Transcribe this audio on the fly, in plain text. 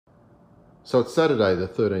So it's Saturday the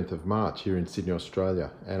 13th of March here in Sydney, Australia,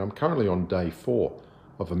 and I'm currently on day 4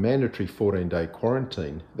 of a mandatory 14-day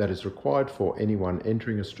quarantine that is required for anyone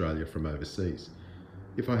entering Australia from overseas.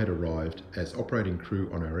 If I had arrived as operating crew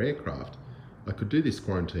on our aircraft, I could do this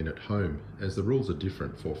quarantine at home as the rules are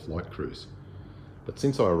different for flight crews. But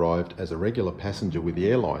since I arrived as a regular passenger with the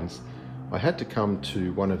airlines, I had to come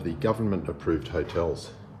to one of the government-approved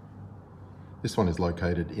hotels. This one is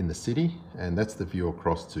located in the city, and that's the view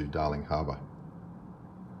across to Darling Harbour.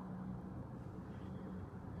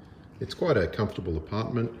 It's quite a comfortable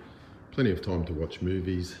apartment, plenty of time to watch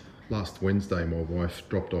movies. Last Wednesday my wife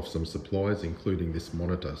dropped off some supplies, including this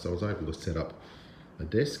monitor, so I was able to set up a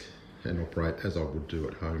desk and operate as I would do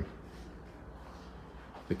at home.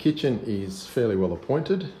 The kitchen is fairly well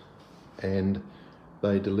appointed, and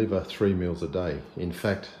they deliver 3 meals a day. In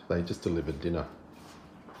fact, they just delivered dinner.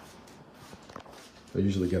 I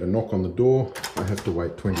usually get a knock on the door. I have to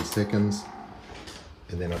wait 20 seconds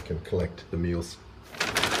and then I can collect the meals.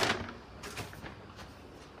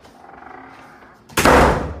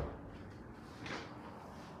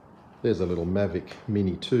 There's a little Mavic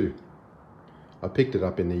Mini 2. I picked it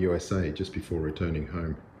up in the USA just before returning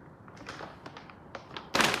home.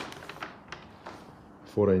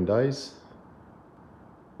 14 days,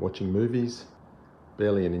 watching movies,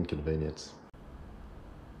 barely an inconvenience.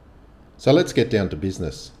 So let's get down to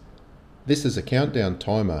business. This is a countdown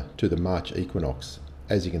timer to the March equinox.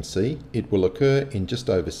 As you can see, it will occur in just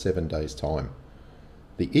over 7 days' time.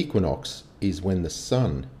 The equinox is when the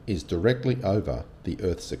sun is directly over the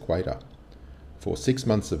Earth's equator. For 6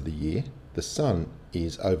 months of the year, the sun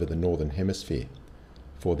is over the northern hemisphere.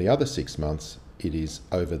 For the other 6 months, it is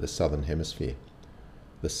over the southern hemisphere.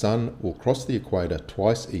 The sun will cross the equator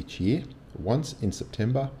twice each year, once in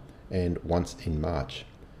September and once in March.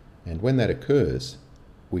 And when that occurs,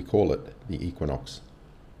 we call it the equinox.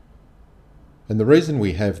 And the reason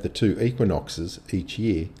we have the 2 equinoxes each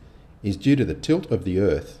year is due to the tilt of the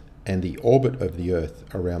Earth and the orbit of the Earth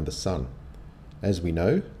around the sun. As we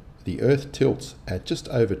know, the Earth tilts at just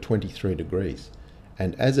over 23 degrees,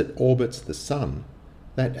 and as it orbits the sun,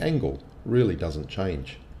 that angle really doesn't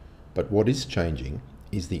change. But what is changing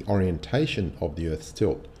is the orientation of the Earth's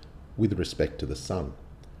tilt with respect to the sun.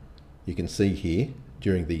 You can see here,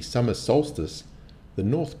 during the summer solstice, the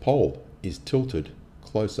North Pole is tilted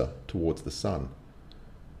closer towards the sun.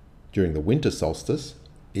 During the winter solstice,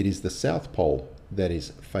 it is the South Pole that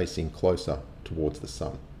is facing closer towards the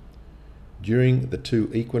sun. During the 2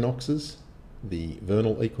 equinoxes, the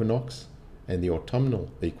vernal equinox and the autumnal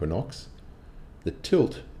equinox, the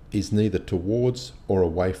tilt is neither towards or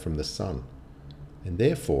away from the sun, and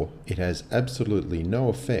therefore it has absolutely no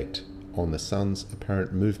effect on the sun's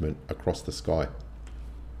apparent movement across the sky.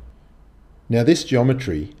 Now this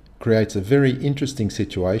geometry creates a very interesting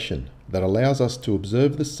situation that allows us to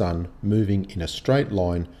observe the sun moving in a straight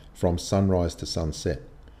line from sunrise to sunset.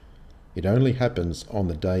 It only happens on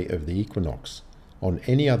the day of the equinox. On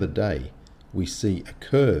any other day, we see a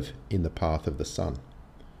curve in the path of the sun.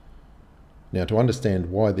 Now to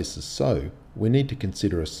understand why this is so, we need to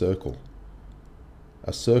consider a circle.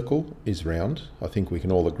 A circle is round, I think we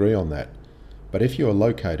can all agree on that, but if you are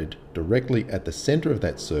located directly at the center of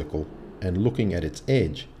that circle and looking at its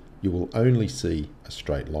edge, you will only see a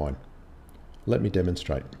straight line. Let me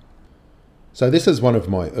demonstrate. So this is one of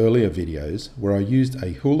my earlier videos where I used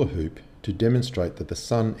a hula hoop to demonstrate that the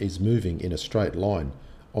sun is moving in a straight line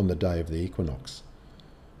on the day of the equinox.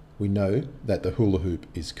 We know that the hula hoop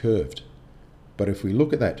is curved, but if we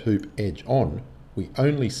look at that hoop edge on, we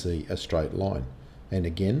only see a straight line. And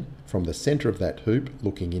again, from the center of that hoop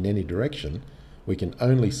looking in any direction, we can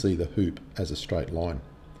only see the hoop as a straight line.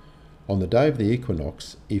 On the day of the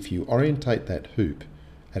equinox, if you orientate that hoop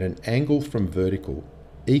at an angle from vertical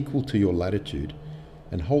equal to your latitude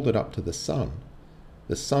and hold it up to the sun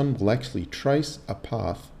will actually trace a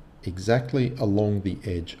path exactly along the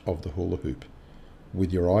edge of the hula hoop.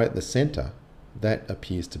 With your eye at the center, that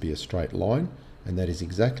appears to be a straight line, and that is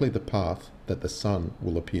exactly the path that the sun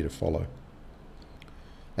will appear to follow.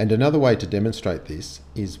 And another way to demonstrate this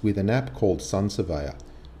is with an app called Surveyor,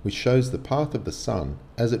 which shows the path of the sun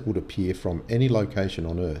as it would appear from any location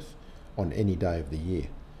on Earth on any day of the year.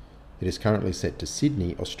 It is currently set to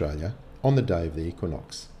Sydney, Australia, on the day of the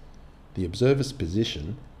equinox. The observer's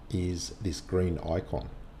position is this green icon,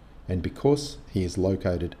 and because he is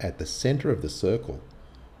located at the center of the circle,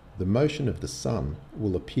 the motion of the sun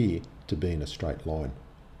will appear to be in a straight line.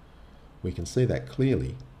 We can see that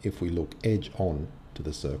clearly if we look edge on to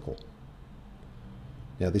the circle.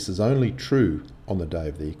 Now this is only true on the day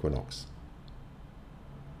of the equinox.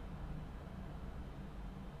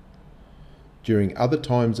 During other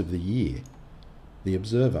times of the year, the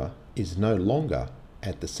observer is no longer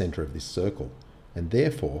at the centre of this circle, and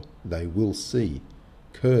therefore they will see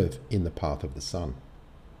curve in the path of the sun.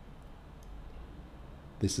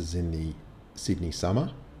 This is in the Sydney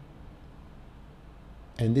summer,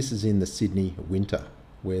 and this is in the Sydney winter,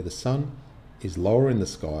 where the sun is lower in the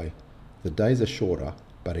sky, the days are shorter,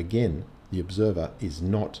 but again, the observer is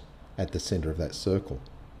not at the centre of that circle.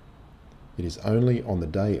 It is only on the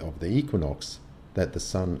day of the equinox that the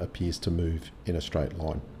sun appears to move in a straight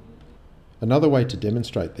line. Another way to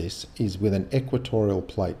demonstrate this is with an equatorial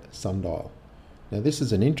plate sundial. Now this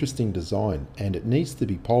is an interesting design, and it needs to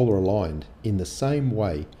be polar aligned in the same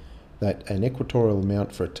way that an equatorial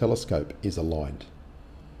mount for a telescope is aligned.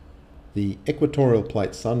 The equatorial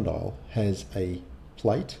plate sundial has a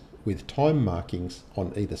plate with time markings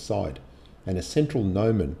on either side and a central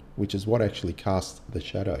gnomon, which is what actually casts the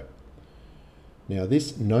shadow. Now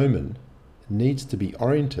this gnomon needs to be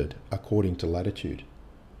oriented according to latitude.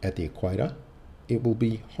 At the equator, it will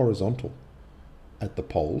be horizontal. At the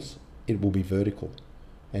poles, it will be vertical.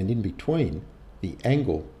 And in between, the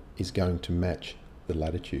angle is going to match the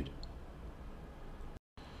latitude.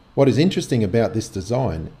 What is interesting about this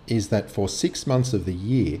design is that for 6 months of the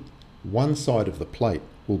year, one side of the plate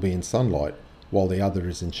will be in sunlight while the other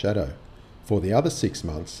is in shadow. For the other 6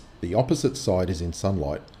 months, the opposite side is in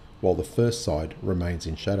sunlight while the first side remains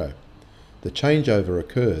in shadow. The changeover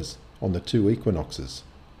occurs on the 2 equinoxes,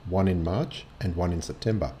 one in March and one in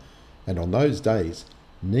September, and on those days,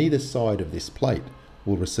 neither side of this plate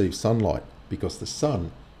will receive sunlight because the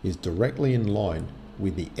sun is directly in line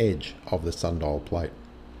with the edge of the sundial plate.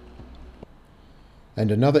 And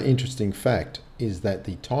another interesting fact is that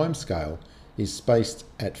the time scale is spaced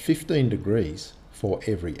at 15 degrees for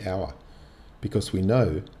every hour, because we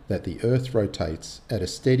know that the Earth rotates at a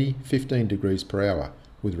steady 15 degrees per hour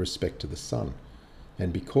with respect to the sun.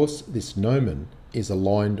 And because this gnomon is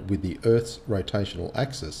aligned with the Earth's rotational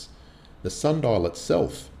axis, the sundial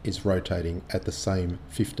itself is rotating at the same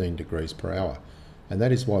 15 degrees per hour. And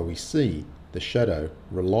that is why we see the shadow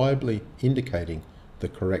reliably indicating the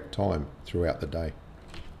correct time throughout the day.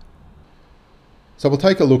 So we'll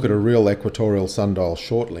take a look at a real equatorial sundial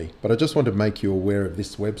shortly, but I just want to make you aware of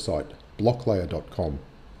this website, blocklayer.com.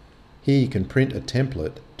 Here you can print a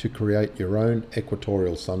template to create your own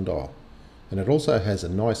equatorial sundial, and it also has a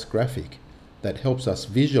nice graphic that helps us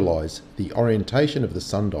visualize the orientation of the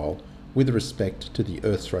sundial with respect to the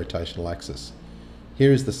Earth's rotational axis.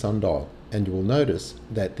 Here is the sundial, and you will notice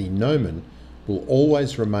that the gnomon will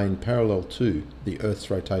always remain parallel to the Earth's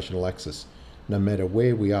rotational axis, no matter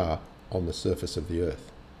where we are on the surface of the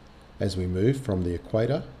Earth. As we move from the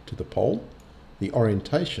equator to the pole, the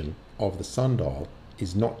orientation of the sundial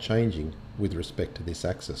is not changing with respect to this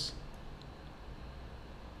axis.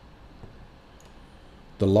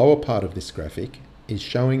 The lower part of this graphic is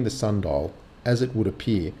showing the sundial as it would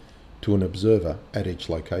appear to an observer at each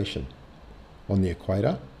location. On the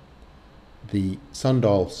equator, the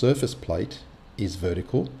sundial surface plate is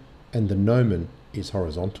vertical and the gnomon is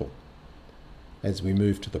horizontal. As we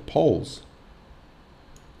move to the poles,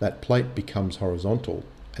 that plate becomes horizontal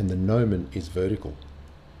and the gnomon is vertical.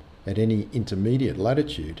 At any intermediate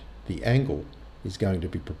latitude, the angle is going to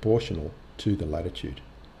be proportional to the latitude.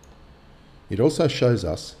 It also shows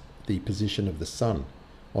us the position of the sun.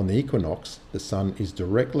 On the equinox, the sun is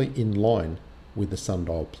directly in line with the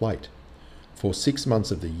sundial plate. For 6 months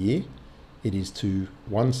of the year, it is to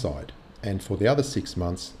one side, and for the other 6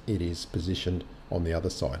 months, it is positioned on the other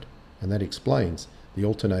side. And that explains the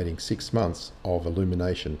alternating 6 months of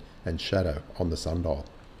illumination and shadow on the sundial.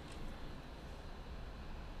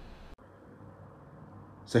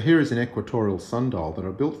 So here is an equatorial sundial that I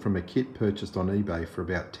built from a kit purchased on eBay for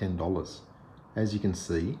about $10. As you can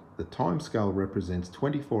see, the time scale represents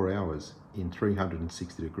 24 hours in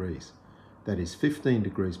 360 degrees. That is 15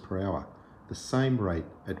 degrees per hour, the same rate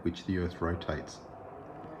at which the Earth rotates.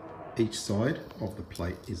 Each side of the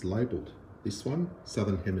plate is labelled. This one,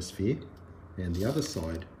 Southern Hemisphere, and the other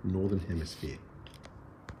side, Northern Hemisphere.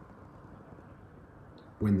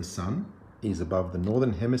 When the sun is above the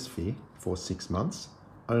Northern Hemisphere for 6 months,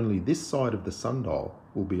 only this side of the sundial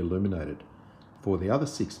will be illuminated. For the other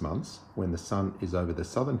 6 months, when the sun is over the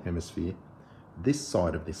Southern Hemisphere, this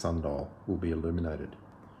side of the sundial will be illuminated.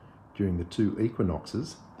 During the 2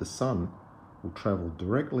 equinoxes, the sun will travel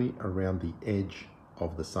directly around the edge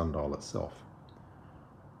of the sundial itself.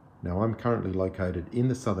 Now I'm currently located in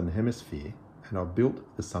the Southern Hemisphere and I've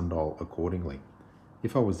built the sundial accordingly.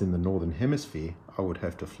 If I was in the Northern Hemisphere, I would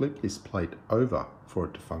have to flip this plate over for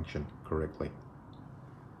it to function correctly.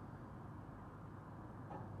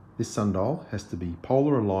 This sundial has to be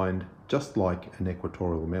polar aligned just like an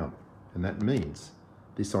equatorial mount. And that means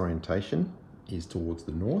this orientation is towards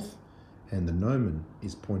the north and the gnomon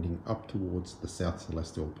is pointing up towards the south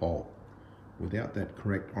celestial pole. Without that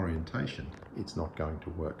correct orientation, it's not going to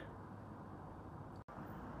work.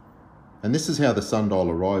 And this is how the sundial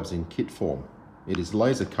arrives in kit form. It is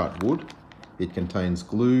laser cut wood. It contains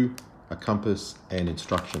glue, a compass and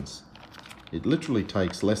instructions. It literally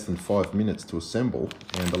takes less than 5 minutes to assemble,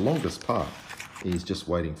 and the longest part is just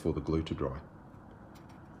waiting for the glue to dry.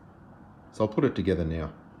 So I'll put it together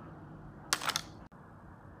now.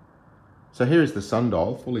 So here is the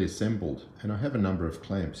sundial fully assembled, and I have a number of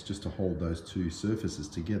clamps just to hold those two surfaces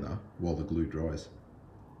together while the glue dries.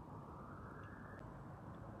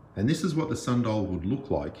 And this is what the sundial would look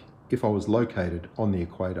like if I was located on the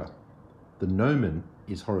equator. The gnomon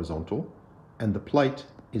is horizontal and the plate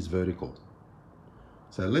is vertical.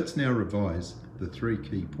 So let's now revise the 3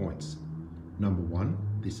 key points. Number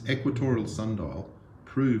 1, this equatorial sundial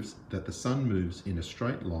proves that the sun moves in a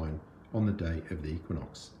straight line on the day of the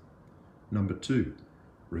equinox. Number 2,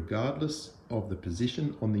 regardless of the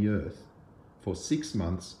position on the Earth, for 6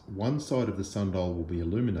 months, one side of the sundial will be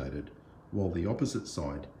illuminated while the opposite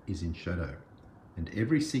side is in shadow. And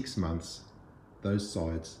every 6 months, those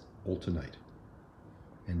sides alternate.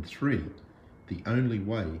 And 3, the only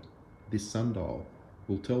way this sundial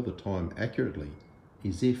will tell the time accurately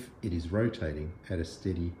is if it is rotating at a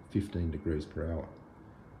steady 15 degrees per hour.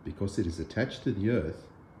 Because it is attached to the Earth,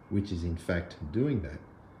 which is in fact doing that,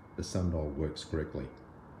 the sundial works correctly.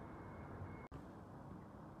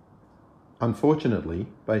 Unfortunately,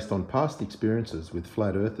 based on past experiences with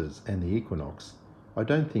flat earthers and the equinox, I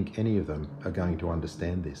don't think any of them are going to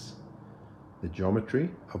understand this. The geometry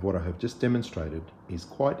of what I have just demonstrated is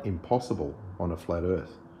quite impossible on a flat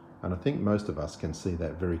earth, and I think most of us can see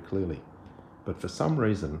that very clearly. But for some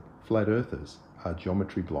reason, flat earthers are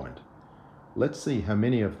geometry blind. Let's see how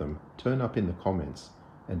many of them turn up in the comments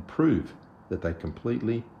and prove that they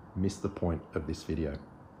completely missed the point of this video.